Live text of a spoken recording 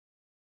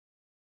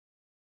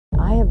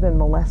I have been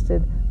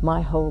molested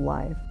my whole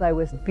life. I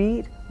was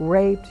beat,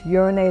 raped,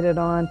 urinated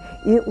on.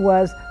 It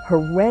was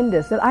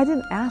horrendous. And I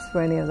didn't ask for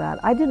any of that.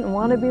 I didn't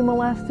want to be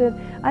molested.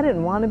 I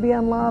didn't want to be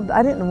unloved.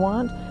 I didn't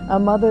want a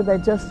mother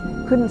that just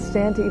couldn't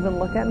stand to even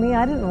look at me.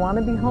 I didn't want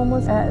to be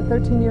homeless at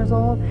 13 years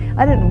old.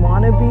 I didn't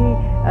want to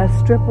be a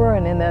stripper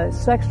and in the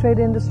sex trade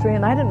industry,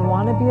 and I didn't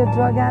want to be a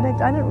drug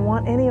addict. I didn't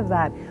want any of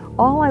that.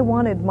 All I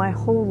wanted my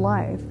whole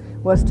life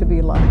was to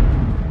be loved.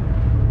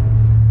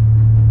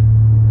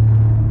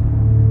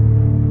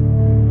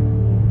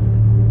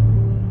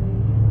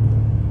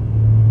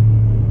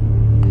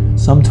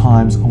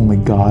 Sometimes only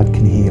God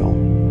can heal.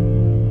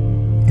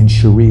 And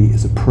Cheri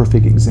is a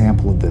perfect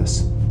example of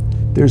this.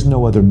 There's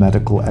no other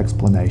medical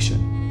explanation.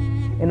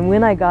 And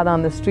when I got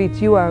on the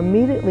streets, you are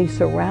immediately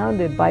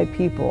surrounded by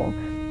people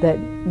that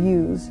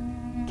use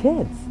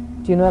kids.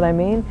 Do you know what I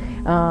mean?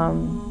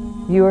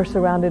 You are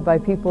surrounded by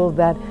people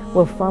that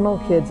will funnel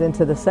kids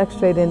into the sex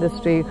trade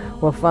industry,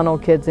 will funnel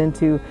kids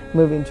into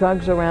moving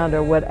drugs around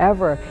or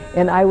whatever.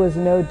 And I was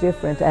no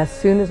different. As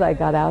soon as I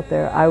got out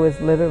there, I was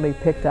literally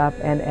picked up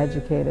and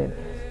educated.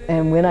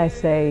 And when I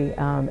say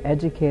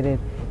educated,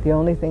 the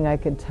only thing I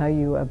can tell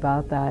you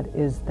about that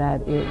is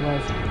that it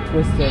was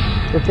twisted.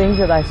 The things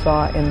that I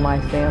saw in my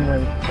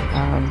family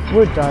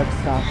were dark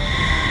stuff.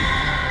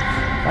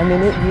 I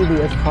mean, it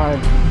really is hard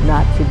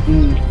not to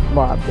be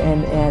loved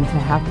and to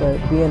have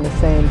to be in the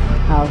same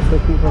house with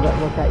people that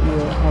look at you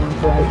and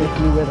feel as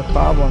if you were the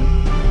problem.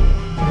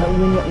 But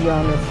when you're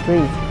on the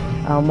street,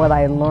 what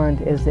I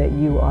learned is that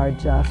you are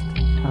just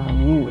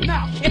used.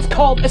 Now, it's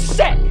called a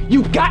set.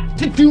 You got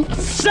to do a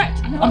set.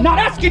 I'm not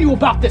asking you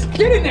about this.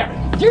 Get in there.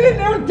 Get in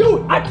there and do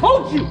it. I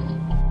told you.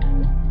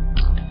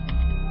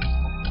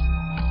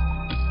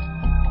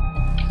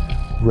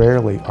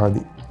 Rarely are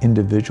the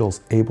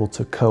individuals able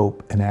to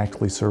cope and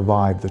actually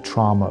survive the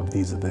trauma of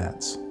these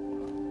events.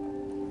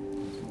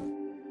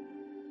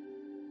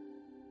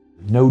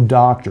 No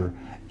doctor,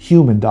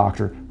 human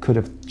doctor, could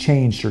have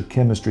changed her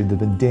chemistry that had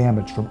been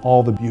damaged from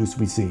all the abuse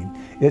we've seen.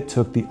 It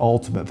took the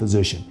ultimate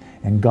physician,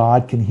 and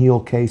God can heal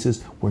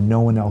cases where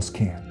no one else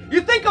can.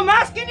 You think I'm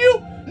asking you?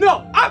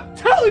 No, I'm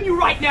telling you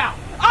right now.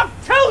 I'm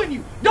telling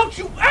you, don't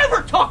you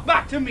ever talk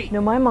back to me. You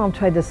know, my mom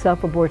tried to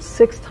self-abort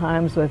 6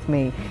 times with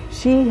me.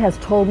 She has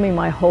told me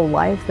my whole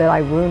life that I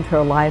ruined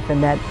her life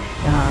and that,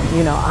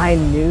 you know, I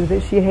knew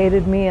that she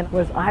hated me. And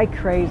was I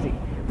crazy?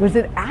 Was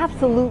it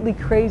absolutely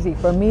crazy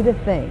for me to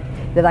think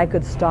that I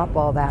could stop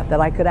all that, that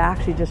I could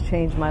actually just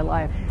change my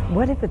life?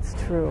 What if it's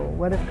true?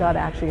 What if God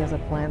actually has a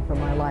plan for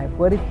my life?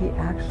 What if He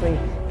actually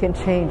can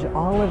change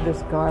all of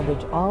this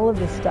garbage, all of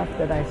the stuff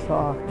that I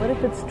saw? What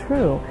if it's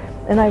true?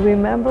 And I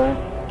remember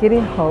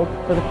getting hope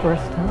for the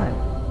first time.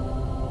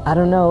 I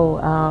don't know,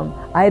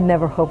 I had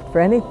never hoped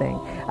for anything.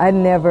 I'd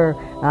never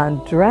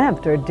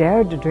dreamt or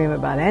dared to dream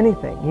about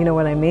anything, you know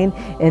what I mean?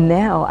 And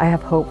now I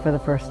have hope for the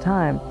first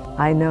time.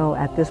 I know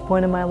at this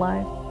point in my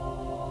life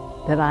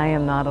that I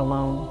am not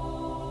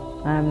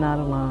alone. I am not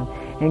alone.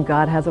 And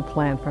God has a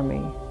plan for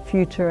me,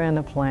 future and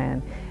a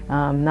plan,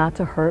 not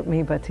to hurt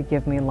me, but to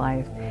give me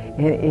life.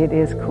 It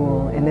is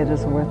cool, and it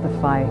is worth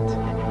the fight.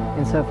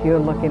 And so if you're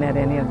looking at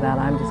any of that,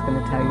 I'm just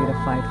going to tell you to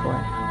fight for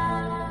it.